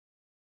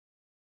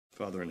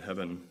Father in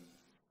heaven,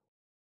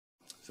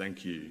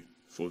 thank you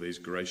for these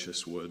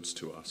gracious words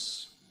to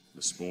us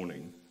this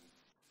morning.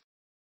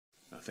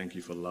 Thank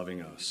you for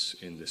loving us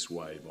in this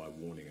way by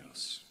warning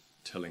us,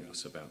 telling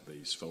us about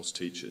these false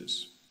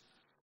teachers.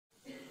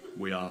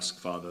 We ask,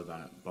 Father,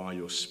 that by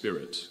your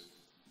Spirit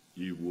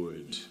you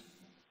would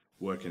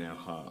work in our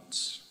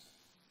hearts.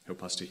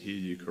 Help us to hear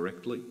you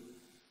correctly,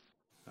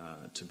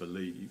 to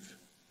believe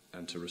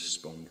and to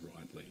respond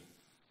rightly.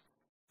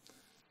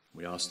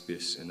 We ask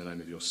this in the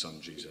name of your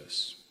Son,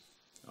 Jesus.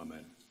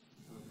 Amen.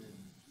 Amen.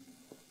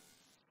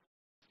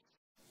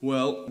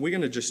 Well, we're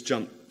going to just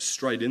jump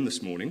straight in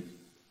this morning.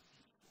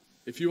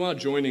 If you are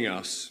joining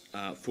us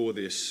for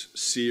this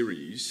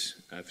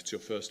series, if it's your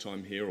first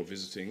time here or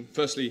visiting,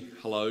 firstly,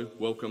 hello,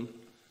 welcome.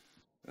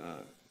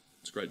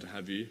 It's great to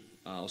have you.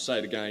 I'll say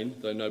it again,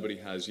 though nobody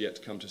has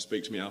yet come to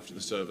speak to me after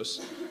the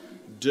service.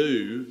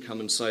 Do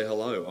come and say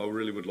hello. I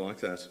really would like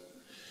that.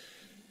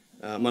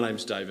 My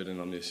name's David and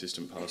I'm the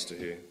assistant pastor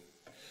here.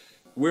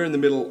 We're in the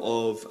middle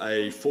of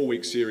a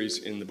 4-week series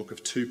in the book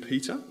of 2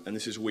 Peter, and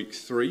this is week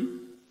 3.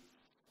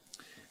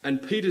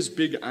 And Peter's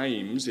big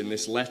aims in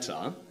this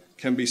letter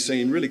can be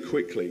seen really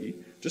quickly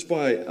just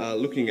by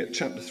looking at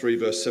chapter 3,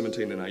 verse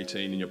 17 and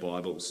 18 in your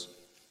Bibles.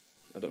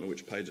 I don't know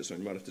which page it's on,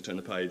 you might have to turn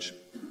the page.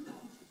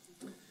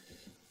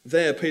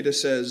 There, Peter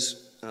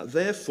says,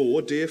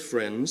 "Therefore, dear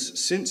friends,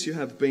 since you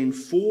have been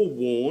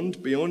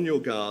forewarned, be on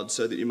your guard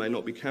so that you may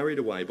not be carried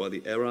away by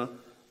the error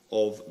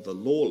of the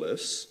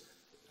lawless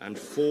and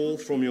fall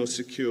from your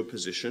secure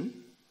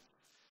position,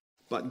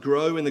 but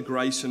grow in the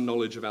grace and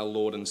knowledge of our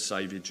Lord and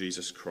Saviour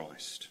Jesus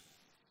Christ."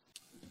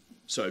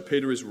 So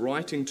Peter is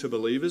writing to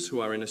believers who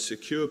are in a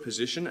secure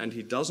position, and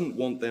he doesn't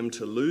want them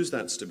to lose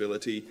that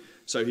stability.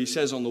 So he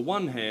says, on the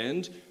one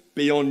hand,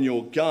 be on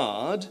your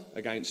guard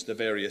against the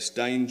various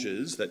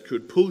dangers that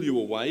could pull you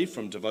away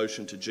from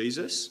devotion to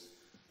Jesus,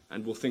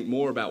 and we'll think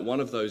more about one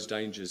of those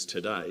dangers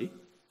today.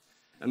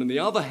 And on the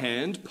other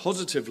hand,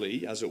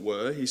 positively, as it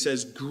were, he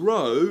says,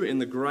 grow in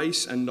the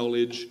grace and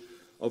knowledge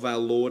of our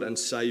Lord and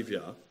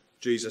Saviour,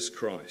 Jesus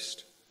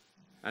Christ.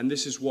 And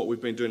this is what we've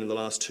been doing in the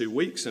last 2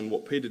 weeks and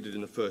what Peter did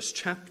in the first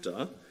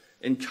chapter,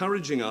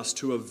 encouraging us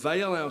to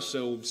avail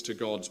ourselves to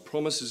God's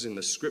promises in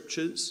the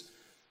Scriptures,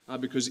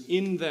 because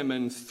in them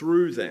and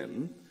through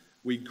them,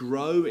 we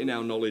grow in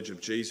our knowledge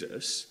of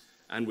Jesus,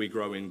 and we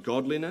grow in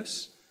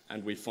godliness,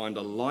 and we find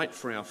a light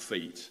for our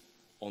feet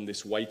on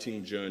this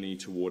waiting journey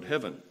toward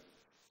heaven.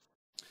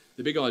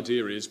 The big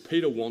idea is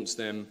Peter wants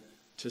them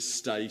to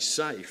stay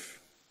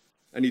safe.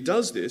 And he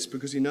does this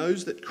because he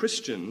knows that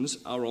Christians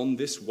are on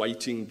this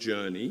waiting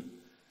journey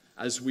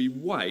as we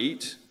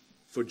wait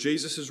for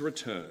Jesus'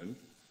 return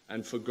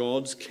and for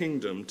God's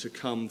kingdom to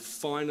come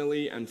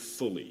finally and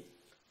fully.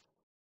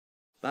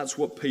 That's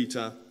what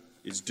Peter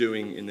is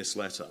doing in this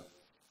letter.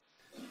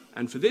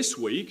 And for this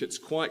week, it's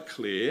quite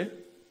clear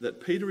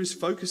that Peter is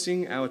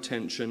focusing our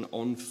attention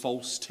on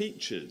false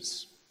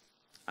teachers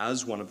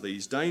as one of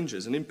these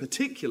dangers. And in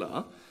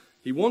particular,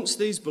 he wants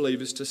these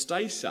believers to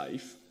stay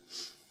safe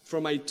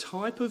from a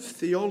type of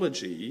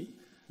theology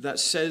that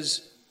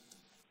says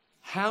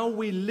how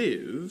we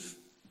live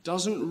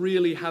doesn't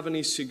really have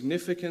any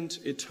significant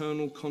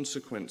eternal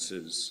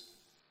consequences.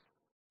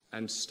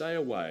 And stay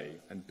away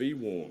and be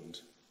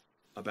warned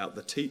about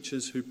the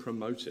teachers who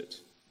promote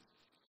it.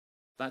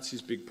 That's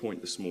his big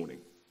point this morning.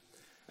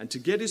 And to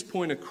get his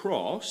point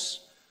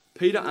across,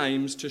 Peter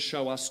aims to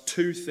show us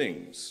 2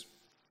 things.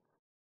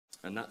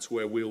 And that's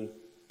where we'll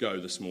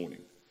go this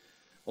morning.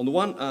 On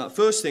the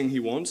first thing he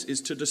wants is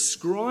to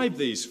describe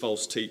these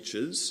false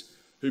teachers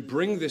who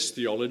bring this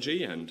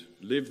theology and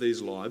live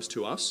these lives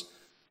to us.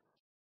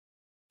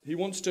 He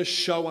wants to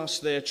show us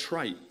their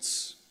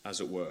traits, as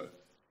it were.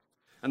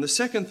 And the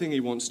second thing he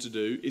wants to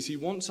do is he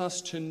wants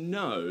us to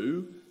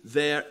know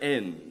their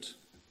end.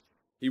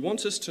 He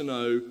wants us to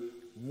know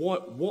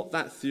what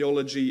that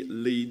theology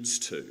leads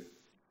to.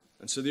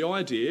 And so the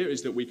idea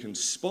is that we can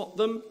spot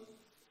them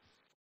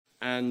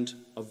and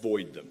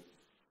avoid them.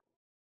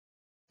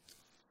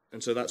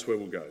 And so that's where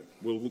we'll go.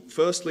 We'll look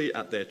firstly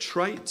at their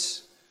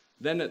traits,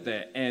 then at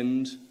their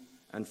end,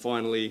 and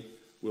finally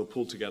we'll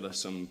pull together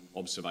some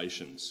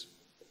observations.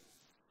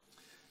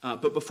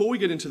 But before we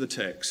get into the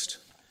text,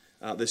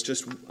 there's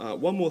just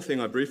one more thing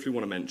I briefly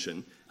want to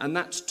mention, and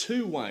that's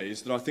 2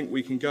 ways that I think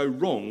we can go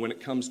wrong when it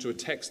comes to a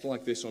text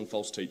like this on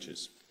false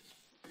teachers.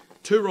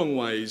 2 wrong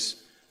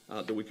ways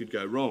that we could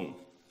go wrong.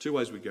 2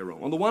 ways we go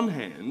wrong. On the one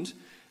hand,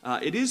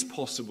 it is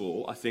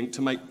possible, I think,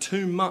 to make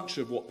too much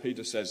of what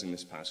Peter says in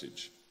this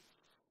passage.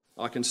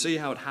 I can see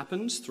how it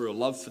happens through a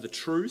love for the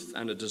truth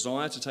and a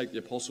desire to take the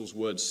apostles'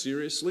 words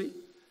seriously.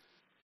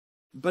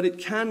 But it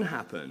can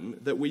happen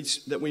that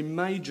we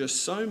major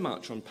so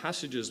much on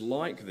passages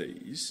like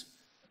these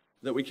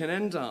that we can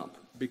end up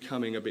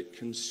becoming a bit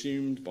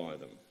consumed by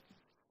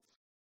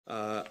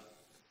them.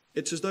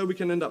 It's as though we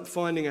can end up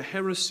finding a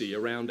heresy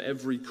around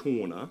every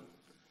corner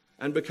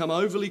and become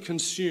overly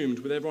consumed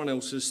with everyone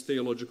else's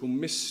theological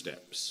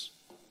missteps.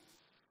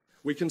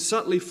 We can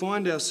subtly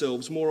find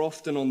ourselves more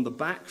often on the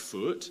back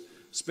foot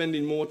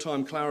spending more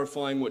time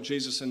clarifying what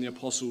Jesus and the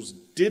apostles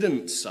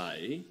didn't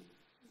say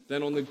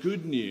than on the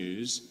good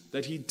news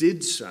that he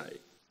did say.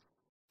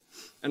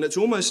 And it's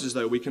almost as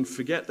though we can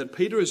forget that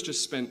Peter has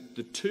just spent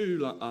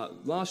the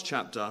last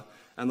chapter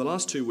and the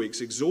last 2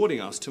 weeks exhorting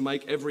us to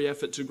make every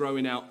effort to grow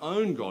in our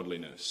own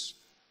godliness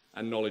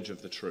and knowledge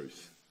of the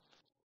truth.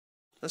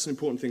 That's an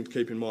important thing to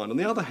keep in mind. On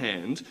the other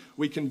hand,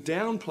 we can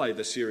downplay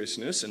the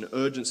seriousness and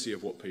urgency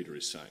of what Peter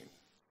is saying.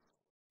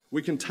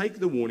 We can take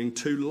the warning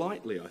too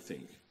lightly, I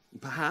think,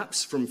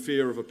 perhaps from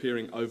fear of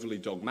appearing overly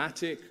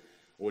dogmatic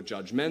or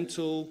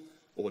judgmental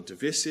or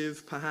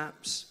divisive,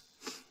 perhaps.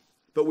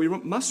 But we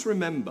must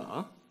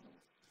remember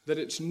that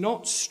it's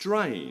not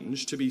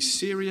strange to be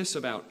serious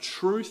about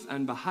truth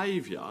and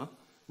behaviour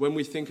when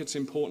we think it's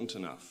important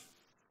enough.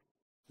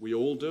 We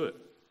all do it.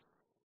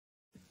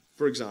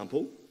 For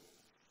example,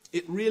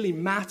 it really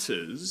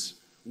matters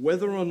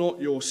whether or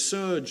not your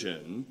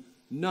surgeon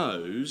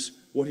knows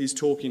what he's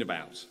talking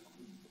about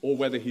or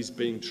whether he's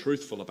being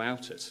truthful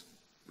about it,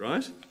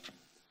 right?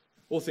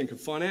 Or think of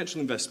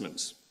financial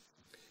investments.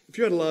 If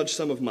you had a large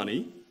sum of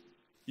money,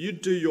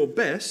 you'd do your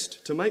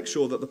best to make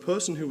sure that the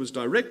person who was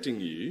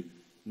directing you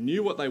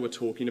knew what they were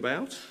talking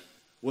about,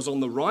 was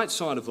on the right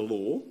side of the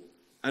law,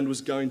 and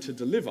was going to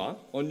deliver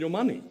on your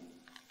money.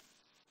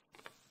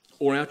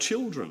 Or our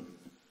children.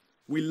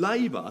 We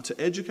labour to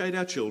educate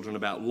our children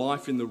about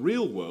life in the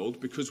real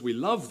world because we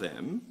love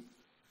them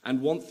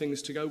and want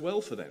things to go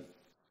well for them.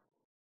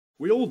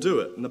 We all do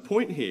it, and the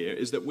point here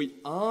is that we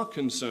are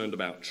concerned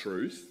about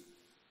truth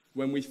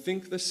when we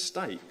think the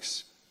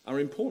stakes are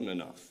important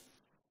enough.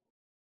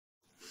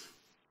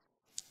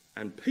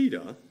 And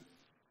Peter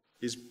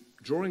is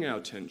drawing our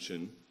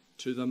attention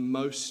to the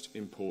most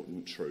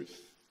important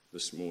truth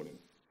this morning.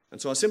 And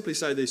so I simply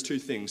say these two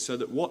things so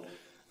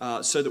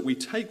that we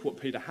take what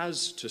Peter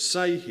has to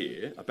say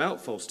here about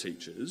false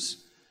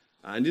teachers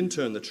and in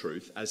turn the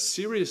truth as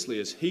seriously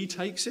as he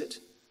takes it,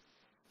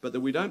 but that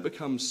we don't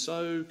become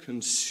so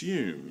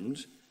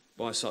consumed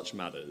by such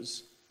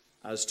matters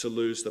as to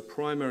lose the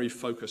primary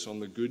focus on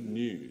the good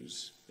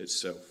news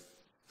itself.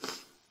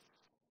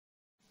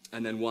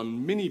 And then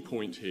one mini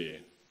point here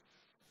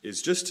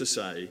is just to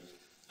say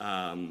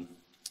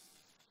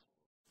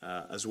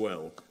as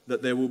well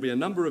that there will be a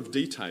number of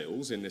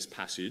details in this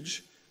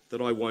passage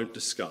that I won't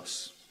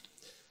discuss.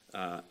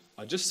 I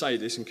just say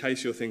this in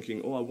case you're thinking,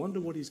 I wonder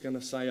what he's going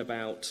to say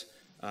about,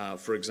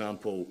 for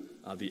example,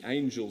 the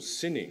angels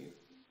sinning.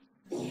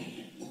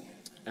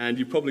 And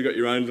you've probably got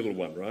your own little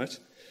one, right?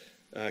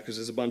 Because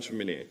there's a bunch of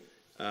them in here.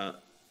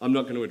 I'm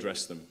not going to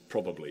address them,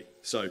 probably.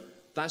 So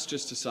that's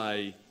just to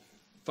say,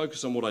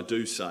 focus on what I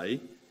do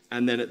say,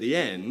 and then at the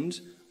end,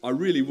 I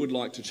really would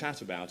like to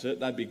chat about it.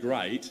 That'd be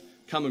great.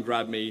 Come and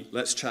grab me.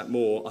 Let's chat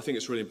more. I think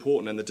it's really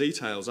important, and the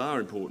details are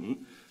important.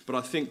 But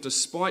I think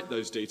despite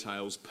those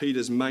details,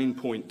 Peter's main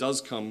point does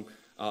come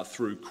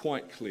through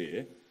quite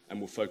clear, and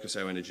we'll focus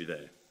our energy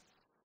there.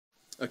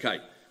 Okay,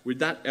 with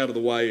that out of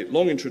the way,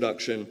 long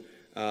introduction,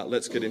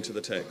 let's get into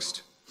the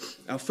text.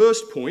 Our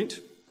first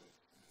point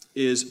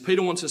is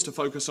Peter wants us to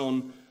focus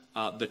on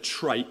the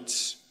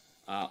traits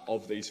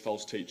of these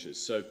false teachers.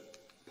 So,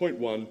 point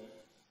one,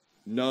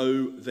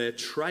 know their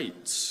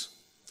traits.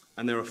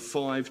 And there are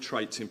 5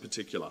 traits in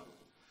particular.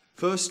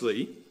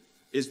 Firstly,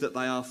 is that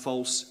they are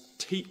false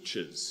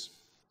teachers.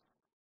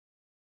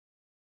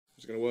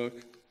 Is it going to work?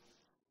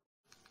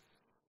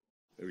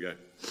 There we go.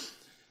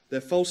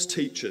 They're false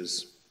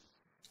teachers.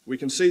 We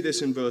can see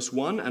this in verse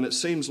 1, and it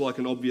seems like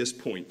an obvious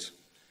point.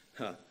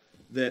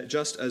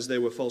 Just as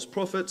there were false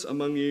prophets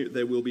among you,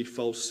 there will be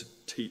false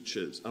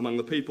teachers. Among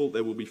the people,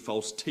 there will be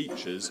false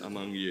teachers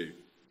among you.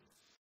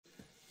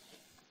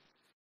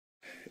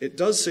 It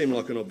does seem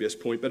like an obvious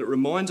point, but it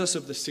reminds us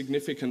of the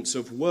significance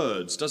of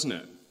words, doesn't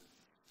it?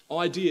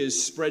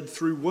 Ideas spread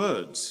through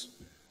words.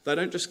 They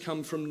don't just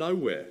come from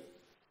nowhere.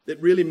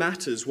 It really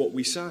matters what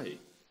we say.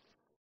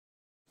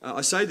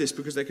 I say this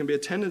because there can be a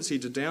tendency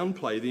to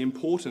downplay the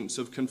importance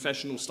of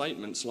confessional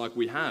statements like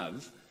we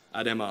have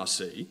at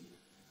MRC.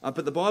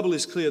 But the Bible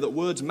is clear that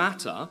words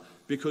matter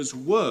because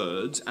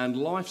words and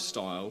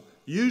lifestyle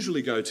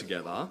usually go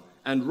together,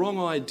 and wrong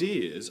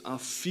ideas are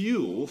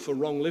fuel for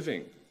wrong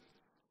living.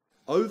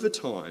 Over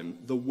time,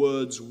 the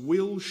words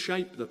will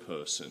shape the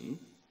person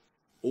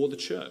or the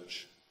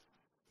church.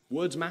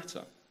 Words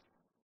matter.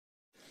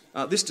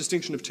 This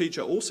distinction of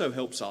teacher also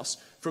helps us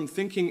from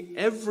thinking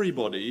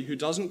everybody who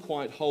doesn't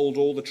quite hold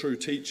all the true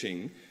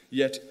teaching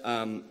yet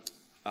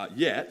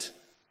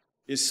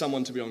is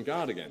someone to be on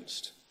guard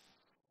against.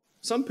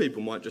 Some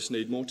people might just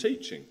need more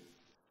teaching.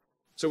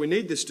 So we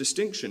need this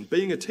distinction.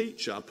 Being a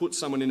teacher puts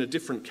someone in a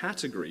different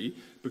category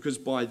because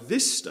by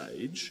this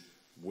stage,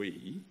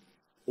 we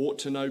ought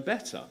to know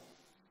better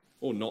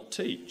or not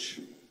teach.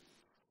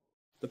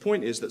 The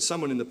point is that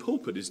someone in the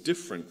pulpit is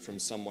different from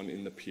someone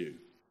in the pew,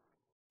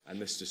 and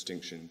this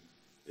distinction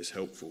is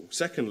helpful.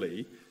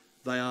 Secondly,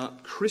 they are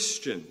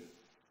Christian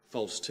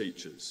false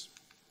teachers.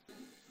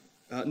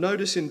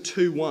 Notice in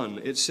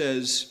 2:1 it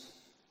says,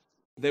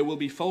 there will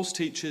be false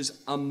teachers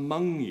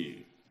among you.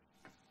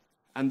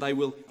 and they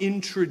will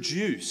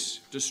introduce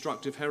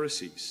destructive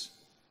heresies.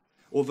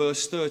 Or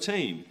verse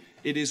 13,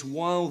 it is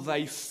while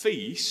they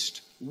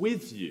feast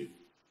with you.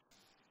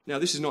 Now,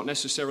 this is not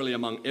necessarily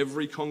among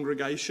every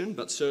congregation,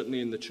 but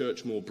certainly in the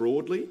church more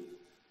broadly.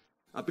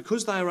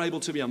 Because they are able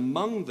to be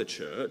among the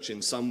church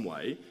in some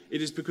way,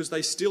 it is because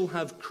they still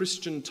have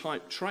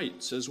Christian-type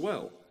traits as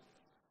well.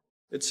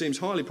 It seems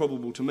highly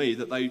probable to me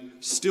that they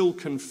still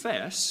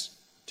confess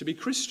to be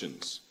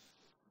Christians.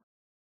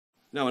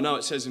 Now, I know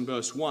it says in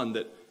verse 1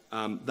 that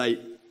they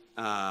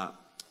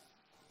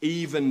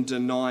even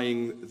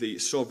denying the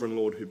sovereign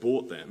Lord who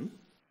bought them,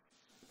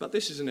 but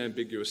this is an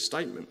ambiguous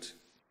statement.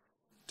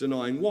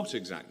 Denying what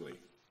exactly?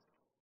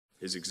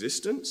 His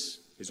existence?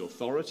 His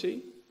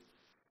authority?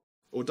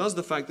 Or does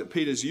the fact that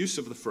Peter's use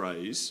of the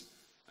phrase,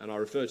 and I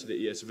refer to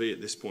the ESV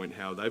at this point,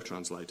 how they've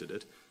translated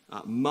it,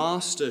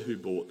 master who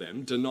bought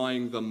them,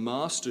 denying the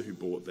master who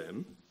bought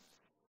them,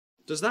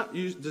 does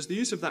the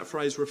use of that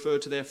phrase refer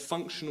to their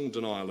functional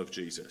denial of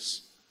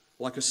Jesus,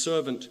 like a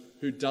servant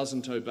who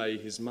doesn't obey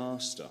his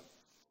master?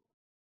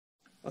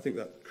 I think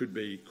that could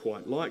be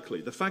quite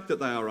likely. The fact that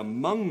they are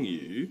among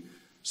you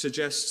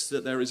suggests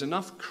that there is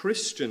enough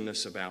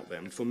Christianness about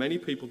them for many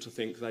people to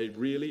think they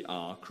really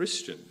are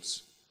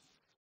Christians.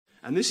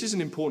 And this is an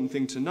important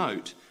thing to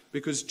note,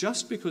 because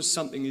just because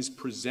something is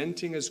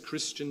presenting as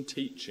Christian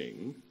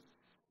teaching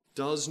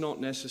does not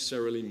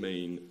necessarily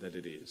mean that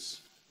it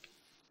is.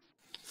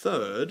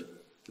 Third,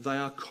 they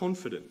are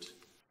confident.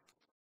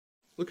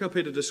 Look how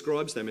Peter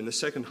describes them in the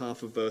second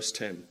half of verse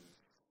 10.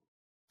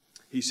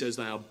 He says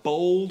they are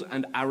bold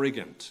and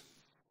arrogant.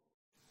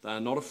 They are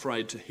not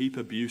afraid to heap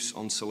abuse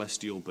on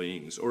celestial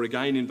beings. Or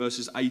again in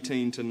verses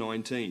 18 to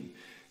 19,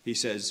 he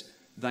says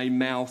they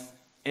mouth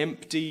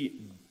empty,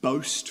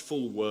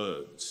 boastful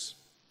words.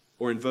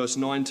 Or in verse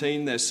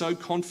 19, they're so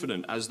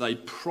confident as they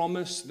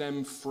promise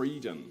them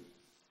freedom.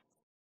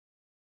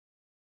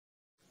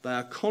 They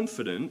are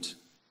confident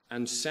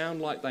and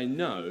sound like they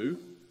know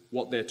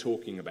what they're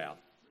talking about.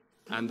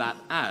 And that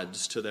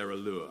adds to their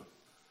allure.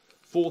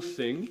 Fourth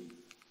thing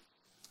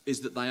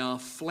is that they are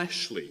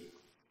fleshly.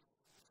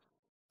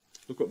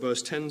 Look what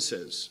verse 10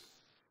 says.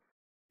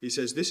 He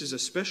says, this is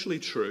especially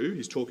true.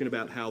 He's talking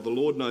about how the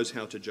Lord knows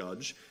how to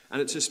judge.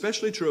 And it's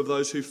especially true of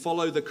those who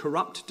follow the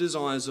corrupt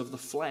desires of the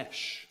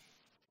flesh.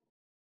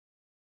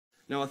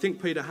 Now, I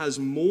think Peter has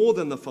more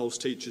than the false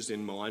teachers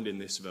in mind in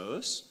this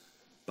verse,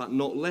 but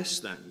not less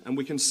than. And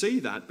we can see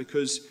that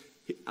because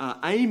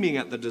aiming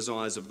at the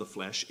desires of the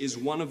flesh is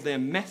one of their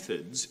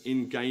methods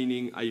in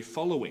gaining a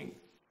following.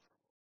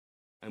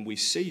 And we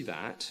see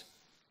that,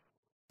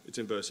 it's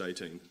in verse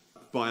 18,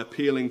 by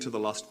appealing to the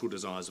lustful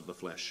desires of the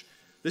flesh.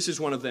 This is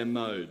one of their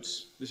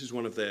modes. This is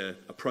one of their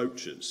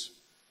approaches.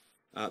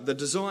 The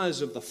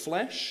desires of the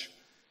flesh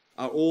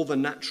are all the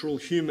natural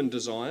human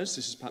desires.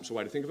 This is perhaps a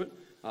way to think of it.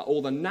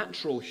 All the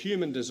natural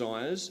human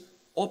desires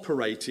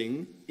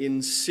operating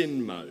in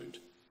sin mode.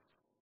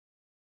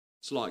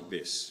 It's like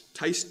this.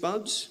 Taste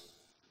buds,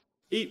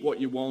 eat what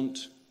you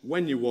want,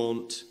 when you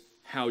want,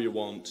 how you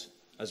want,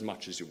 as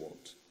much as you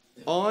want.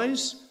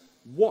 Eyes,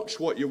 watch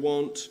what you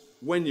want,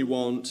 when you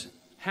want,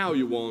 how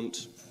you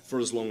want, for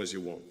as long as you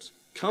want.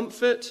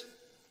 Comfort,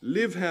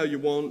 live how you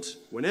want,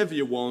 whenever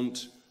you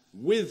want,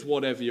 with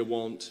whatever you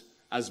want,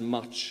 as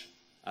much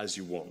as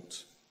you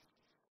want.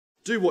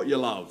 Do what you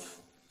love,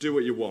 do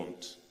what you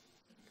want.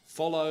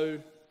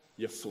 Follow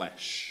your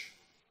flesh.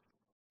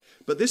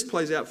 But this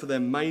plays out for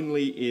them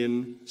mainly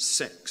in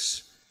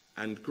sex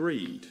and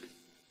greed.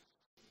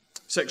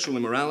 Sexual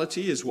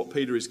immorality is what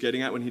Peter is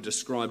getting at when he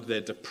described their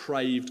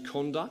depraved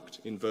conduct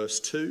in verse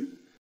 2.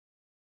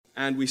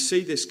 And we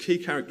see this key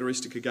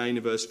characteristic again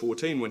in verse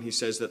 14 when he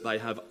says that they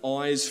have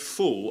eyes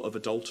full of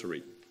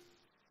adultery.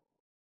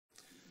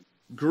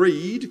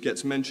 Greed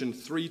gets mentioned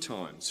 3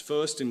 times.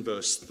 First in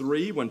verse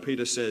 3 when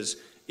Peter says,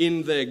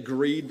 in their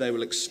greed they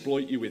will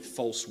exploit you with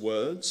false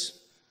words.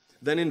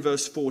 Then in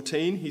verse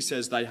 14 he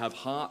says they have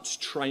hearts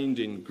trained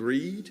in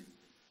greed.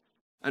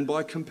 And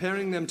by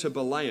comparing them to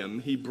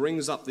Balaam, he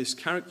brings up this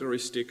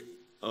characteristic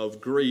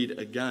of greed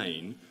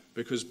again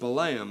because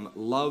Balaam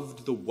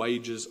loved the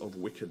wages of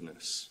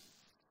wickedness.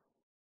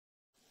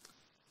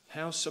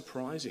 How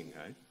surprising,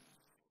 eh?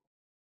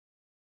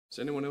 Is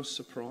anyone else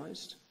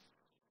surprised?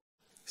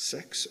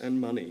 Sex and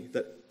money.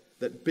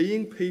 That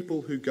being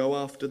people who go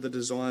after the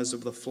desires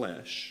of the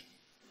flesh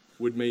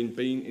would mean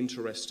being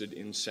interested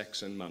in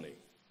sex and money.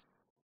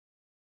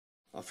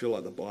 I feel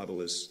like the Bible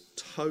has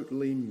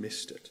totally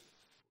missed it.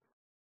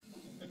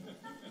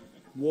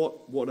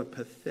 What a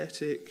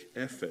pathetic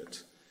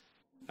effort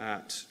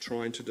at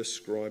trying to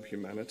describe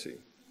humanity.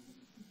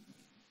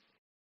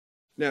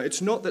 Now,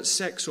 it's not that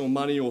sex or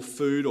money or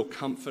food or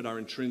comfort are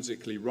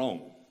intrinsically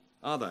wrong,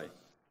 are they?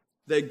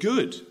 They're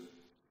good.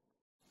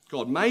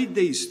 God made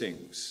these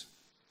things,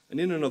 and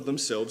in and of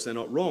themselves they're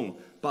not wrong.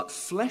 But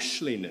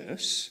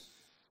fleshliness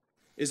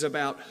is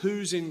about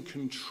who's in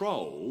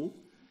control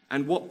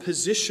and what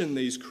position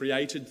these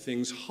created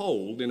things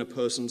hold in a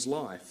person's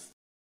life.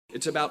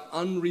 It's about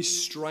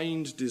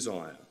unrestrained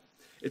desire.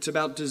 It's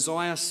about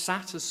desire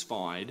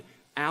satisfied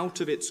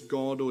out of its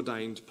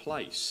God-ordained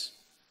place.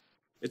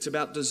 It's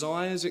about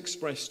desires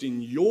expressed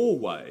in your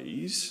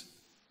ways,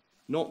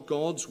 not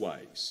God's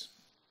ways.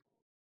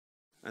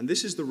 And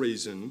this is the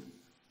reason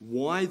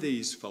why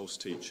these false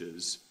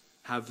teachers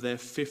have their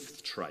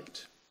fifth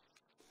trait.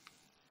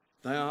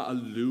 They are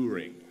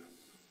alluring.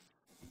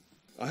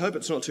 I hope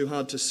it's not too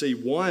hard to see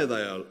why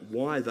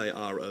they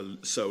are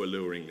so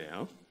alluring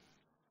now,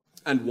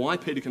 and why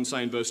Peter can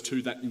say in verse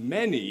 2 that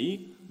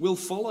many will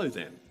follow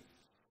them.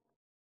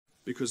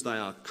 Because they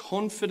are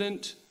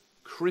confident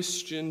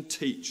Christian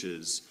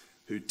teachers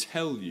who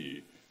tell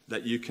you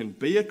that you can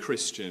be a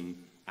Christian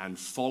and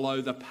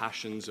follow the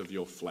passions of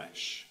your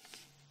flesh.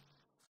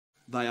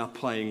 They are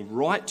playing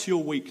right to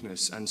your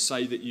weakness and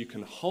say that you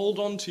can hold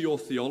on to your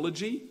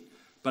theology,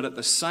 but at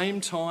the same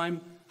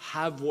time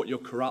have what your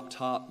corrupt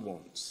heart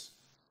wants.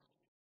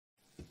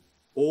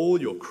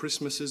 All your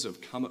Christmases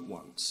have come at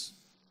once.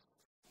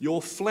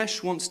 Your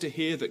flesh wants to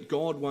hear that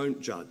God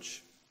won't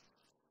judge.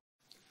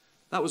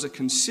 That was a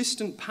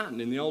consistent pattern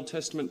in the Old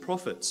Testament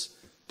prophets.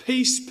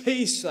 Peace,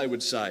 peace, they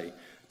would say.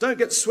 Don't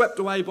get swept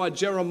away by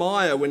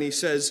Jeremiah when he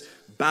says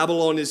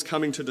Babylon is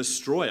coming to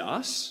destroy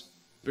us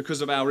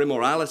because of our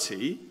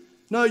immorality.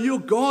 No, you're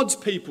God's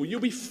people.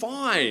 You'll be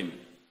fine.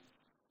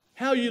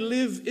 How you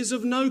live is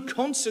of no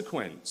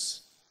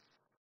consequence.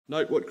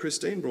 Note what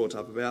Christine brought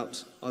up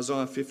about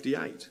Isaiah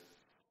 58.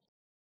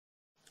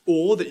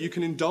 Or that you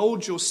can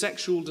indulge your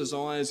sexual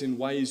desires in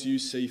ways you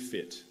see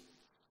fit.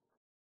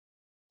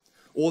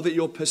 Or that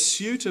your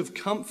pursuit of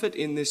comfort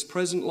in this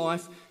present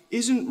life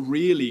isn't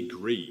really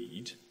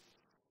greed.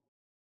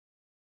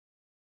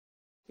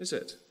 Is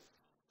it?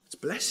 It's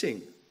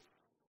blessing.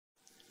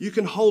 You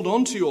can hold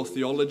on to your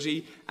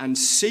theology and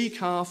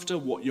seek after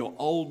what your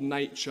old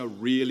nature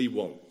really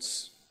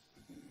wants.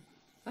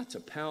 That's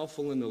a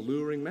powerful and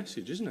alluring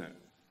message, isn't it?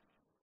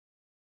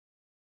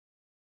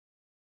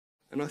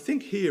 And I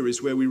think here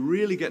is where we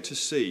really get to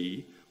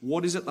see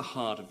what is at the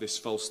heart of this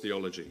false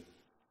theology.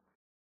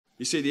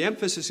 You see, the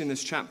emphasis in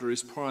this chapter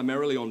is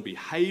primarily on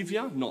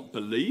behaviour, not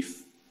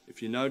belief,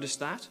 if you notice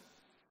that.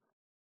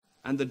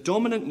 And the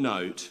dominant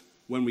note,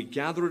 when we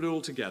gather it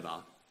all together,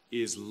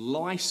 is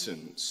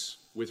license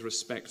with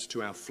respect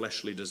to our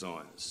fleshly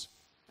desires.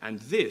 And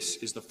this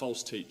is the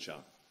false teacher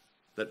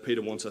that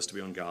Peter wants us to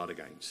be on guard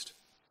against.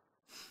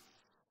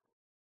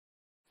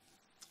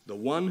 The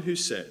one who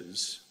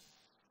says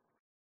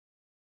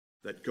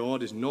that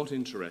God is not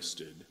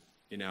interested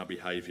in our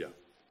behaviour.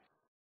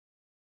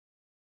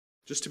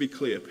 Just to be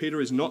clear, Peter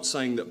is not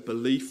saying that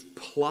belief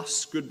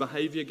plus good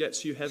behaviour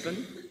gets you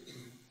heaven.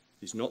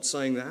 He's not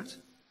saying that.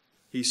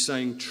 He's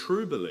saying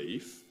true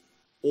belief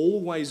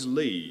always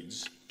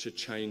leads to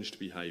changed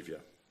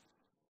behaviour.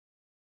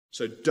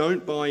 So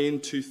don't buy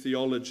into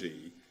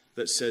theology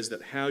that says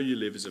that how you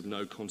live is of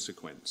no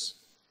consequence.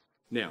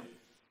 Now,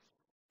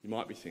 you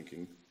might be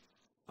thinking,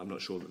 I'm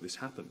not sure that this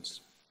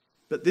happens.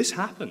 But this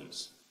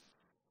happens.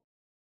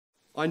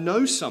 I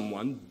know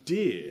someone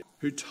dear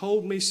who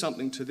told me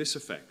something to this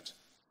effect.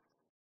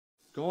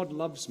 God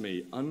loves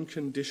me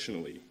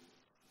unconditionally,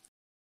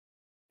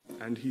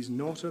 and he's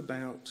not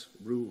about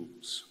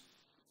rules.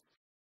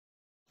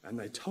 And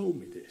they told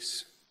me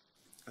this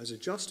as a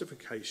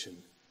justification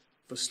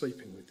for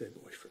sleeping with their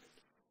boyfriend.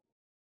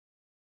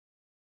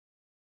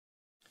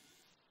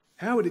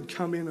 How it had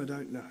come in, I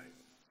don't know.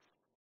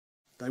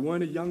 They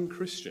weren't a young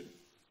Christian,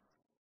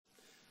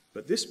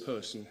 but this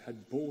person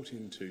had bought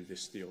into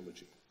this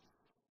theology.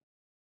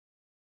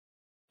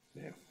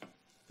 Now,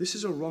 this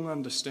is a wrong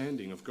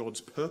understanding of God's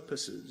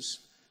purposes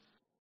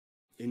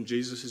in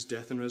Jesus'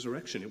 death and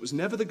resurrection. It was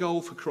never the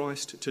goal for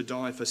Christ to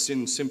die for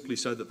sin simply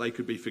so that they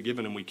could be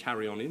forgiven and we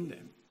carry on in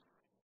them.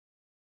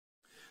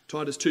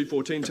 Titus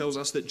 2:14 tells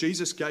us that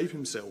Jesus gave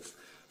himself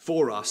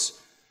for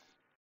us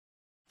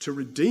to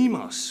redeem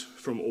us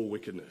from all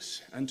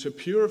wickedness and to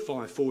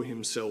purify for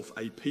himself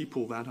a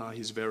people that are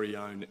his very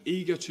own,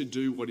 eager to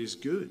do what is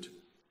good.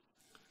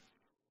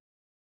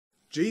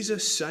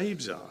 Jesus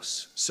saves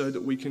us so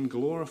that we can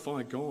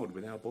glorify God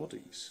with our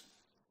bodies.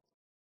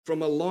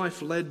 From a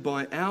life led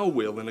by our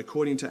will and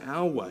according to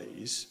our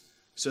ways,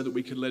 so that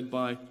we can led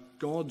by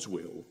God's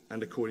will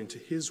and according to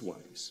his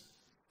ways.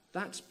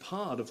 That's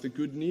part of the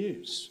good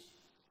news.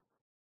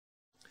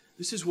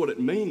 This is what it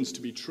means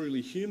to be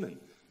truly human.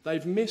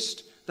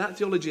 That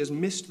theology has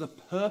missed the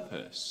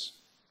purpose,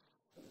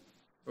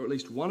 or at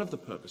least one of the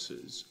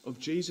purposes, of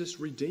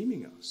Jesus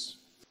redeeming us.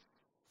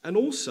 And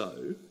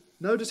also,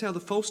 notice how the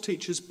false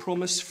teachers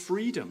promise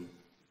freedom.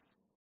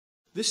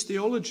 This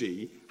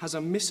theology has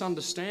a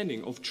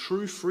misunderstanding of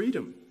true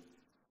freedom.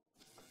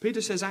 Peter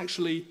says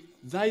actually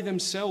they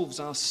themselves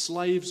are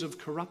slaves of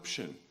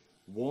corruption.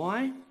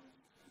 Why?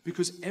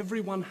 Because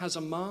everyone has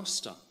a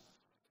master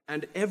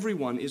and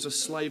everyone is a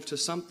slave to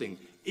something,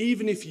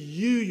 even if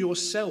you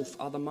yourself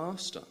are the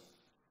master.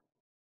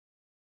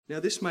 Now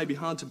this may be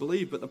hard to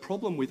believe, but the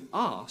problem with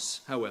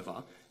us,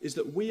 however, is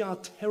that we are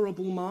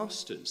terrible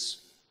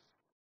masters.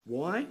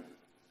 Why?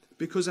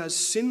 Because as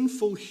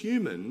sinful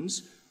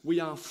humans, we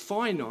are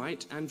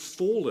finite and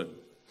fallen.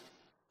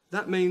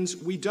 That means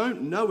we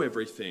don't know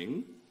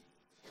everything,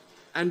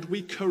 and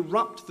we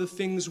corrupt the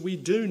things we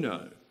do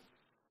know.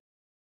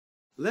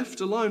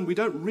 Left alone, we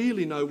don't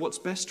really know what's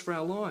best for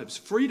our lives.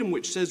 Freedom,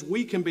 which says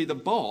we can be the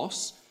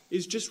boss,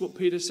 is just what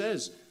Peter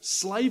says,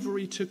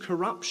 slavery to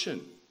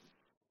corruption.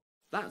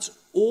 That's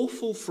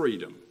awful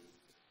freedom.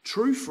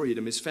 True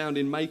freedom is found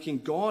in making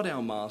God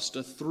our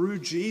master through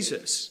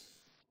Jesus.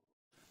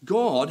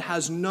 God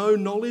has no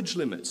knowledge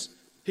limits.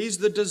 He's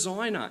the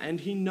designer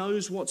and he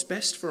knows what's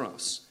best for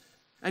us.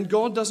 And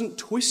God doesn't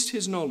twist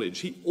his knowledge.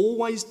 He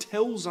always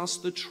tells us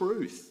the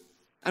truth.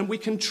 And we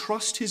can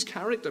trust his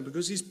character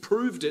because he's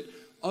proved it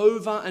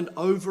over and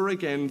over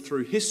again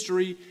through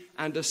history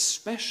and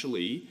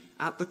especially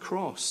at the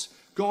cross.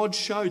 God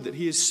showed that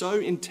he is so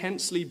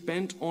intensely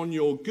bent on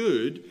your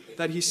good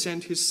that he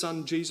sent his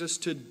son Jesus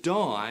to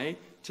die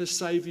to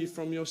save you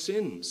from your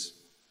sins.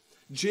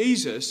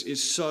 Jesus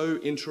is so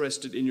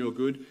interested in your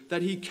good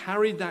that he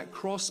carried that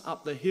cross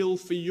up the hill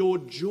for your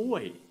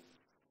joy.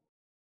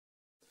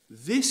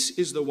 This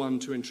is the one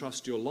to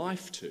entrust your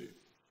life to.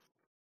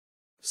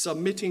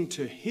 Submitting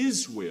to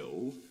his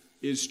will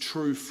is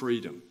true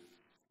freedom.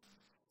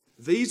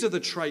 These are the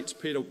traits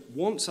Peter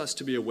wants us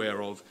to be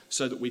aware of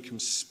so that we can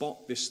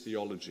spot this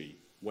theology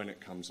when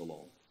it comes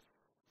along.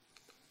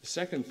 The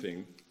second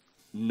thing,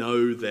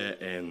 know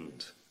their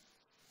end.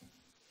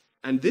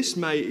 And this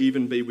may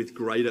even be with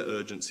greater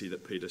urgency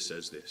that Peter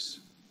says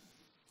this.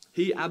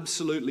 He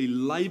absolutely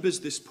labours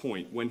this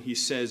point when he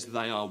says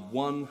they are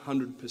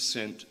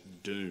 100%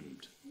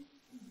 doomed.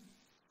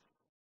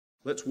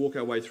 Let's walk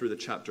our way through the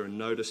chapter and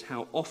notice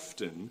how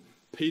often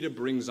Peter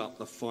brings up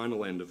the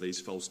final end of these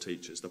false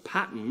teachers. The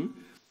pattern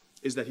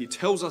is that he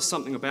tells us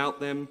something about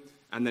them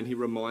and then he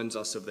reminds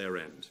us of their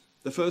end.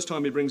 The first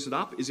time he brings it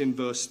up is in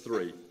verse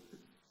 3.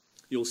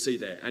 You'll see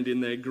there. And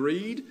in their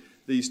greed,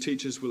 these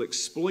teachers will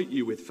exploit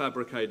you with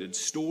fabricated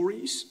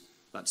stories.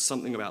 That's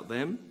something about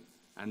them.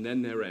 And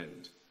then their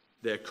end.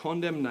 Their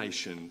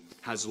condemnation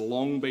has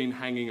long been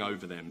hanging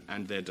over them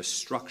and their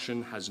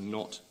destruction has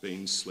not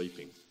been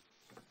sleeping.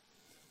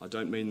 I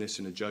don't mean this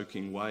in a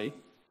joking way,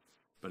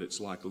 but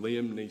it's like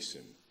Liam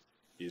Neeson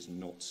is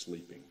not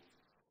sleeping.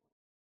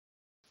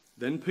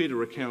 Then Peter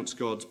recounts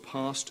God's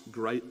past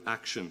great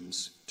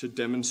actions to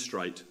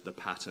demonstrate the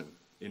pattern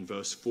in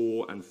verse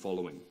 4 and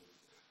following.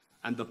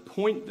 And the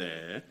point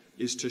there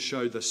is to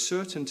show the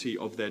certainty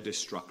of their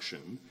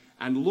destruction.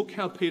 And look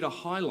how Peter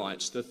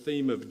highlights the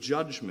theme of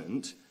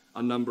judgment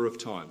a number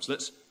of times.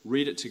 Let's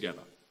read it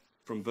together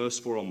from verse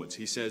 4 onwards.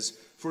 He says,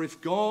 for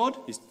if God,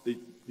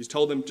 he's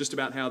told them just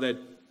about how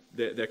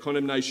their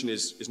condemnation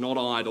is not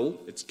idle,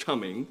 it's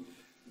coming.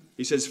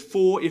 He says,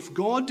 for if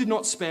God did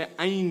not spare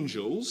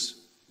angels,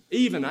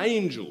 even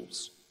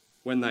angels,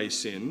 when they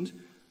sinned,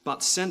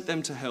 but sent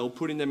them to hell,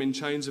 putting them in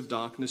chains of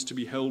darkness to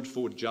be held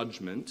for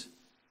judgment,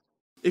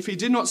 if he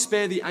did not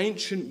spare the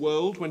ancient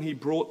world when he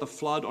brought the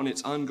flood on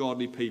its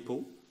ungodly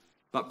people,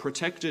 but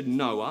protected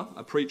Noah,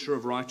 a preacher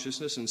of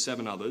righteousness, and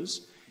 7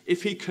 others,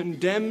 if he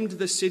condemned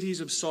the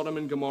cities of Sodom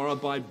and Gomorrah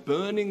by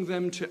burning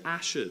them to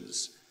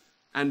ashes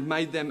and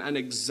made them an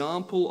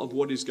example of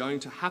what is going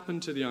to happen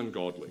to the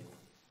ungodly,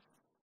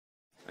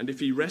 and if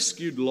he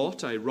rescued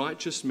Lot, a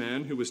righteous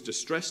man who was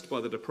distressed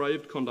by the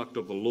depraved conduct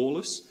of the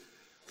lawless,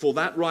 for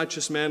that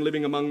righteous man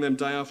living among them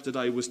day after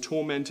day was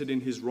tormented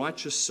in his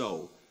righteous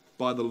soul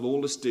by the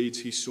lawless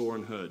deeds he saw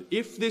and heard.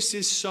 If this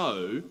is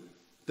so,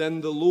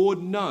 then the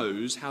Lord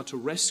knows how to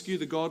rescue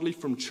the godly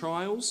from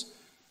trials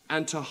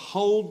and to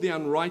hold the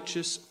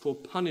unrighteous for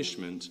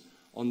punishment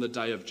on the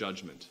day of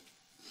judgment.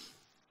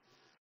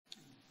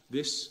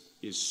 This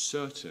is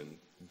certain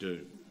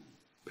doom.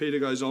 Peter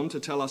goes on to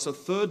tell us a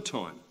third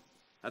time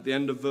at the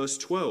end of verse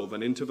 12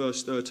 and into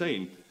verse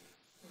 13.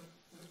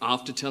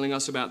 After telling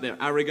us about their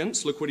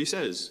arrogance, look what he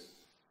says.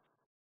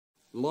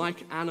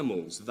 Like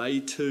animals, they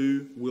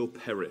too will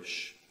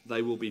perish.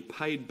 They will be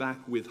paid back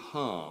with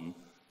harm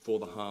for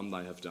the harm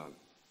they have done.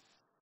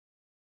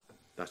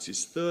 That's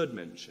his third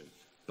mention.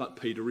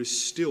 But Peter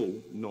is still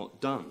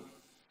not done.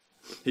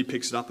 He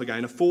picks it up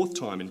again a fourth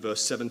time in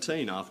verse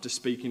 17 after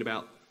speaking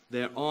about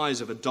their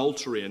eyes of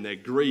adultery and their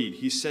greed.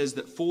 He says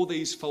that for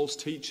these false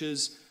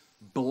teachers,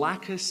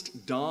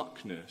 blackest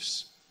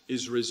darkness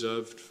is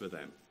reserved for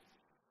them.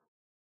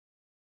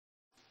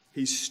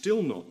 He's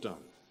still not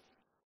done.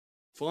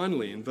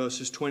 Finally, in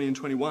verses 20 and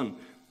 21,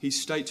 he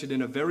states it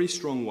in a very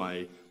strong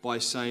way by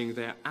saying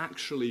they're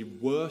actually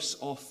worse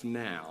off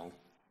now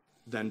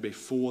than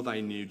before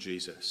they knew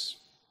Jesus.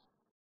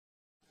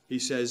 He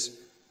says,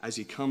 as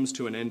he comes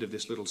to an end of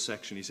this little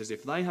section, he says,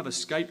 if they have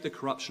escaped the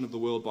corruption of the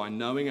world by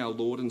knowing our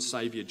Lord and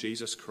Saviour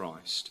Jesus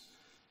Christ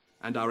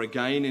and are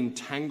again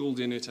entangled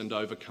in it and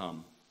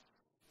overcome,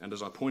 and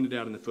as I pointed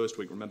out in the first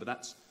week, remember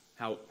that's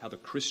how the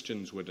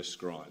Christians were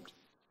described.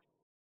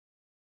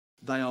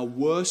 They are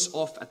worse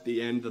off at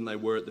the end than they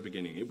were at the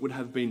beginning. It would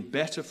have been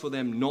better for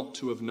them not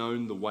to have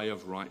known the way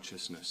of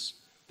righteousness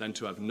than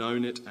to have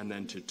known it and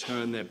then to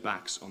turn their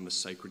backs on the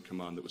sacred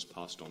command that was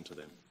passed on to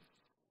them.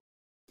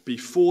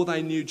 Before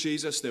they knew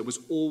Jesus, there was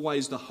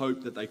always the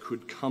hope that they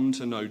could come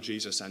to know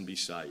Jesus and be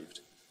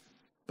saved.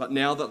 But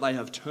now that they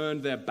have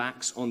turned their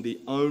backs on the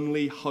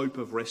only hope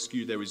of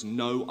rescue, there is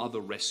no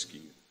other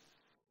rescue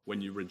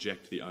when you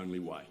reject the only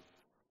way.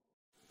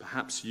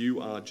 Perhaps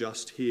you are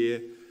just here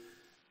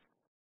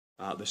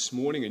this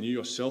morning and you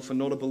yourself are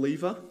not a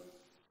believer.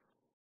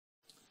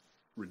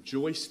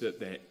 Rejoice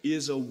that there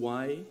is a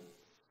way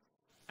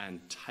and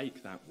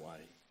take that way.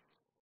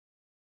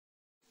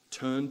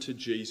 Turn to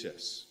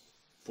Jesus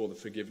for the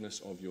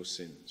forgiveness of your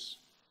sins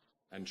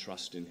and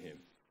trust in him.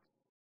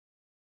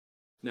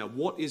 Now,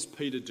 what is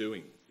Peter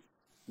doing?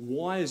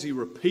 Why has he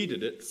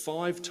repeated it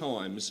 5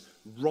 times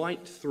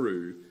right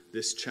through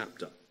this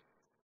chapter?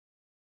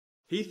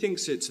 He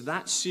thinks it's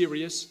that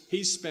serious.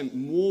 He's spent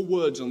more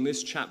words on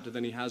this chapter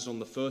than he has on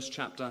the first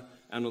chapter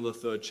and on the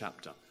third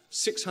chapter.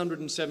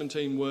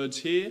 617 words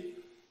here,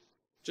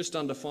 just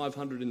under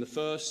 500 in the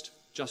first,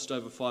 just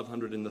over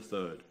 500 in the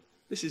third.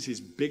 This is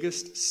his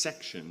biggest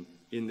section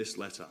in this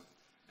letter.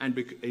 And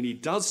he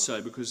does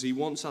so because he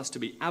wants us to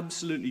be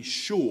absolutely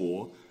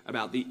sure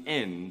about the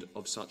end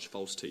of such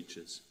false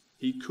teachers.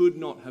 He could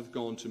not have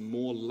gone to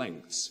more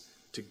lengths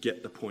to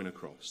get the point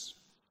across.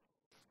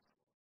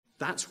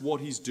 That's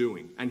what he's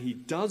doing. And he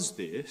does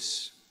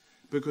this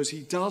because he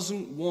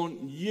doesn't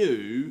want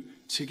you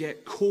to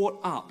get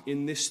caught up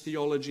in this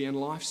theology and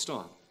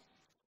lifestyle.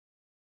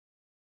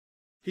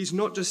 He's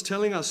not just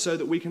telling us so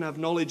that we can have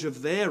knowledge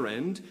of their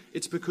end.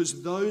 It's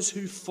because those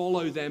who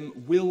follow them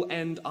will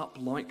end up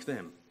like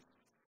them.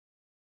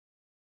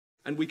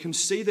 And we can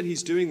see that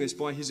he's doing this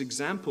by his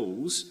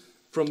examples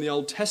from the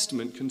Old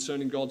Testament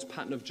concerning God's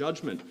pattern of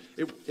judgment.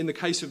 In the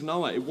case of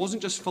Noah, it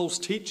wasn't just false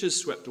teachers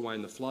swept away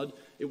in the flood,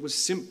 it was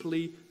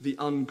simply the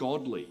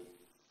ungodly.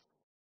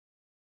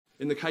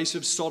 In the case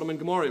of Sodom and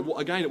Gomorrah,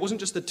 it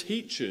wasn't just the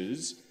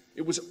teachers,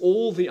 it was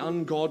all the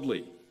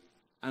ungodly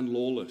and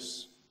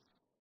lawless.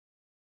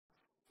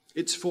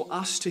 It's for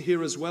us to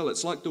hear as well.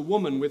 It's like the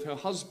woman with her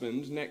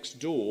husband next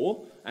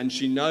door, and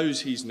she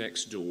knows he's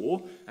next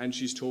door, and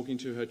she's talking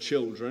to her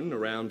children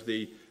around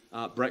the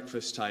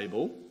breakfast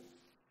table,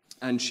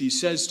 and she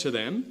says to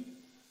them,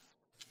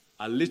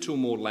 a little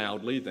more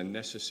loudly than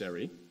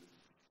necessary,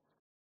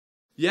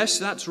 "Yes,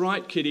 that's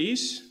right,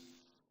 kiddies.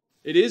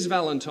 It is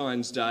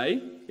Valentine's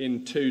Day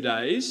in 2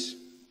 days."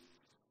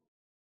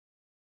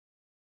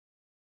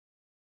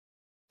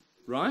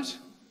 Right?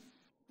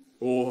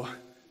 Or,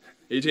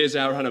 "It is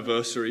our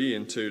anniversary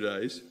in 2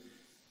 days."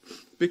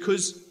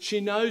 Because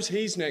she knows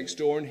he's next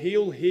door and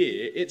he'll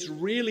hear it's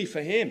really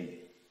for him.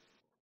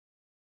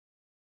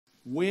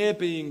 We're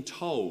being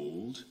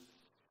told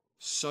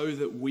so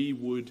that we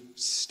would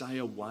stay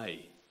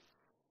away.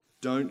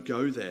 Don't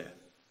go there.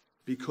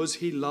 Because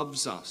he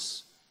loves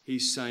us,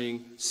 he's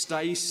saying,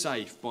 stay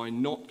safe by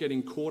not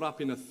getting caught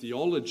up in a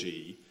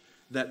theology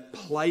that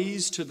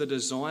plays to the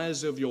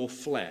desires of your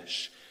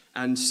flesh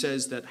and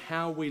says that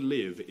how we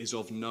live is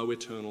of no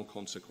eternal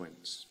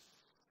consequence.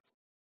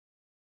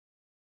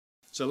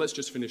 So let's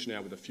just finish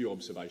now with a few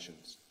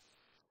observations.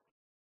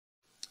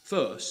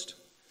 First,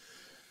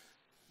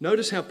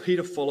 notice how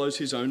Peter follows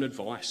his own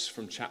advice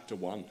from chapter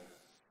 1.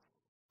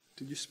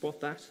 Did you spot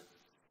that?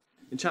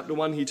 In chapter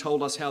 1, he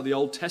told us how the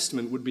Old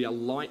Testament would be a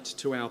light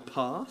to our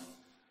path,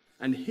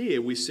 and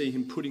here we see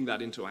him putting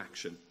that into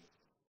action.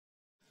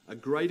 A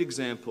great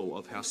example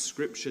of how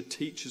Scripture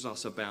teaches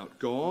us about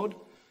God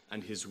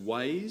and his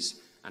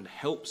ways and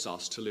helps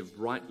us to live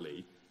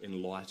rightly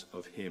in light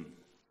of him.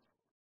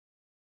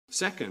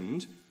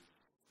 Second,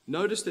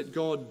 notice that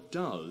God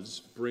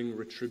does bring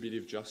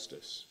retributive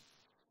justice.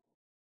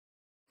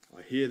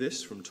 I hear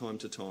this from time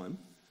to time,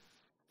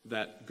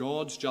 that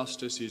God's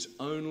justice is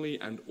only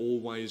and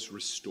always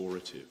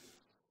restorative.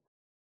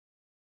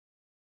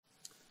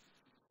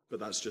 But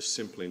that's just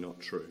simply not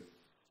true.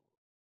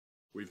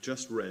 We've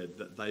just read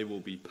that they will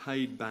be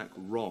paid back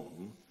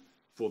wrong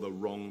for the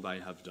wrong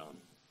they have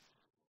done.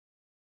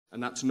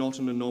 And that's not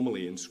an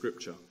anomaly in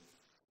Scripture.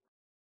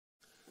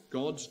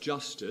 God's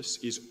justice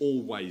is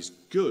always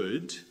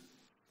good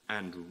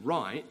and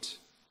right,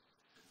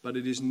 but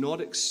it is not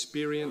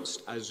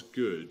experienced as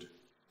good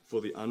for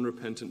the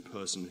unrepentant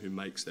person who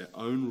makes their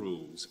own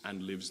rules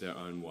and lives their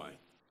own way.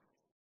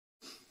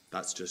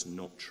 That's just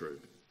not true.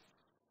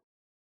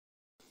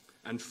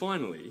 And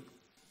finally,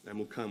 and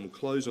we'll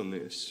close on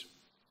this,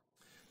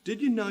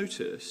 did you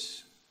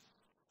notice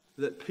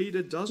that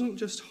Peter doesn't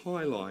just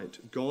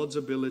highlight God's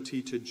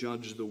ability to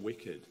judge the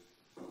wicked?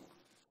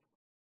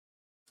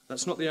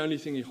 That's not the only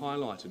thing he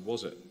highlighted,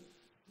 was it?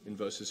 In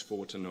verses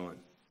 4 to 9.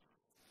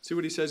 See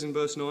what he says in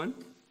verse 9?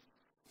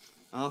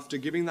 After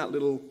giving that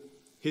little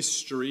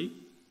history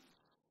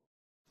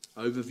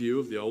overview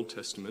of the Old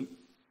Testament,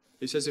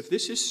 he says, if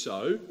this is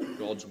so,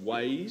 God's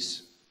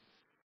ways,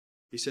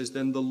 he says,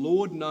 then the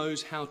Lord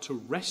knows how to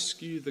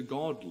rescue the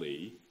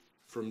godly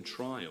from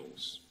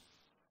trials.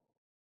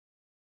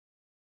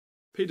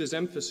 Peter's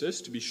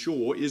emphasis, to be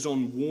sure, is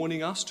on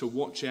warning us to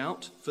watch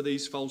out for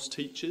these false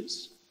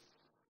teachers.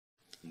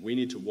 We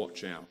need to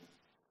watch out.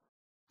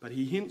 But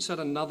he hints at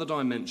another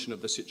dimension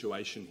of the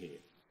situation here,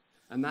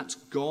 and that's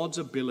God's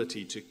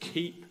ability to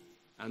keep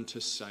and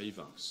to save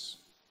us.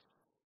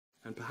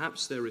 And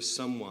perhaps there is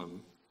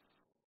someone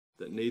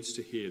that needs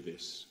to hear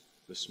this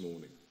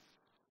morning.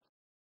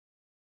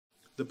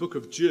 The book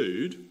of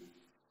Jude,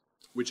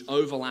 which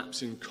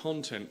overlaps in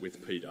content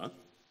with Peter,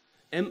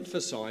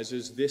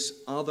 emphasizes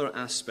this other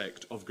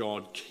aspect of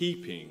God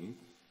keeping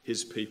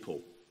his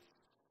people.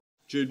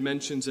 Jude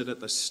mentions it at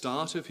the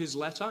start of his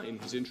letter in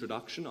his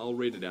introduction. I'll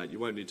read it out. You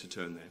won't need to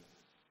turn there.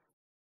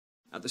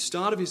 At the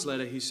start of his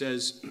letter, he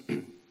says,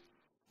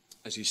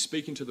 as he's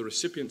speaking to the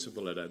recipients of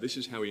the letter, this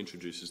is how he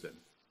introduces them,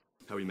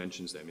 how he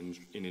mentions them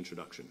in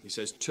introduction. He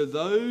says, "To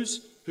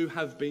those who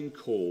have been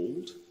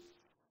called,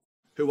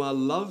 who are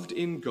loved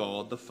in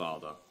God the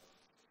Father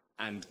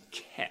and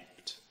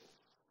kept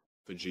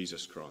for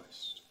Jesus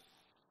Christ."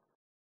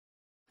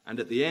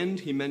 And at the end,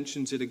 he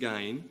mentions it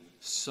again,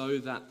 so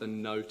that the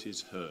note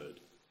is heard.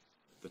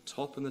 The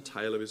top and the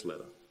tail of his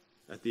letter.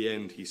 At the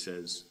end, he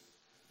says,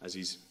 as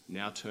he's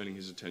now turning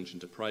his attention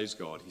to praise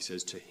God, he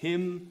says, "To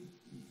him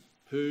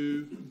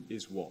who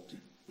is" what?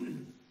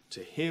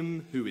 "To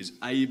him who is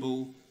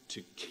able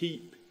to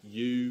keep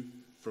you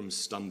from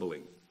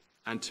stumbling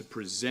and to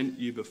present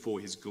you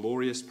before his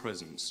glorious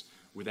presence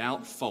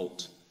without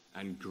fault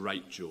and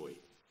great joy."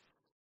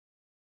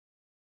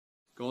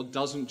 God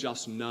doesn't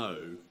just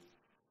know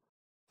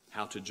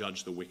how to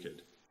judge the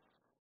wicked.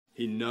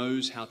 He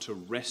knows how to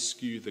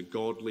rescue the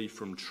godly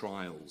from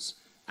trials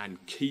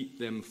and keep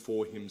them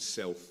for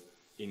himself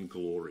in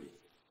glory.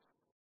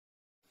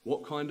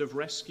 What kind of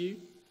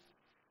rescue?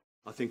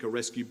 I think a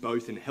rescue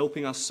both in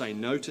helping us say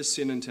no to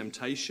sin and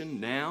temptation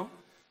now,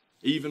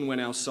 even when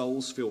our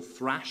souls feel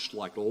thrashed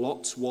like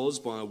Lot's was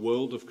by a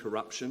world of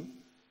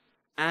corruption,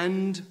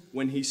 and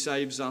when he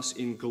saves us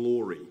in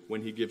glory,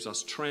 when he gives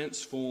us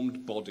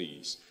transformed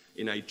bodies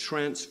in a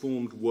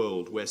transformed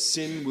world where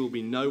sin will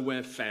be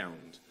nowhere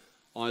found,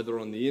 either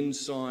on the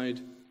inside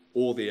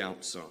or the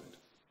outside.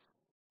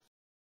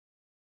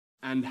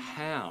 And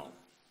how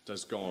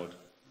does God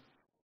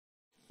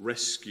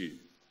rescue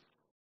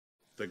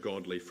the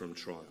godly from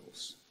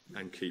trials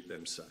and keep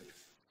them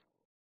safe?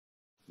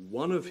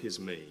 One of his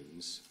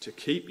means to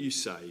keep you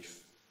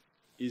safe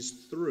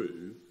is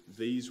through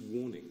these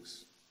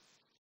warnings.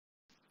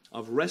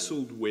 I've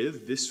wrestled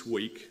with this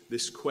week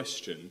this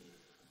question: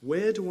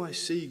 where do I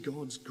see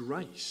God's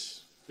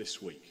grace this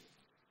week?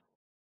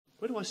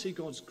 Where do I see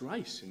God's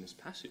grace in this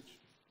passage?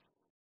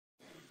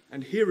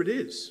 And here it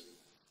is,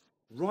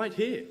 right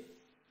here.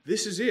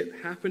 This is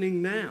it,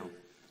 happening now.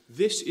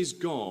 This is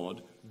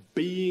God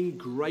being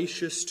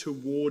gracious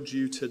toward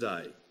you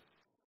today,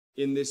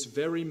 in this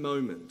very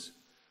moment,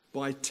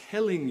 by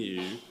telling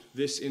you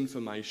this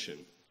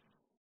information.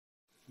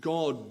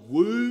 God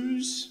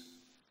woos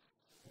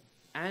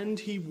and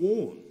he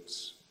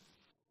warns.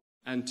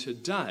 And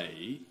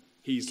today,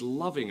 he's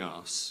loving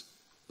us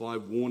by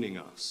warning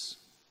us.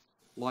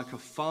 Like a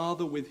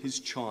father with his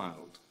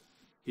child,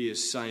 he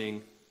is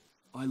saying,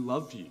 "I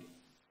love you.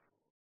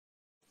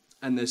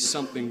 And there's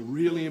something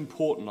really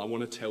important I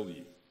want to tell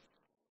you.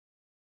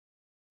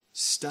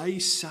 Stay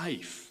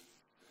safe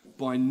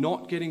by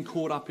not getting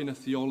caught up in a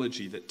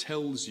theology that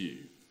tells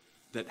you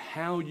that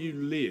how you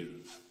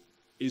live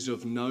is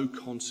of no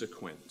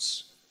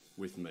consequence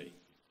with me."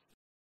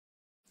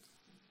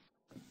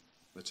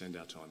 Let's end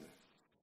our time there.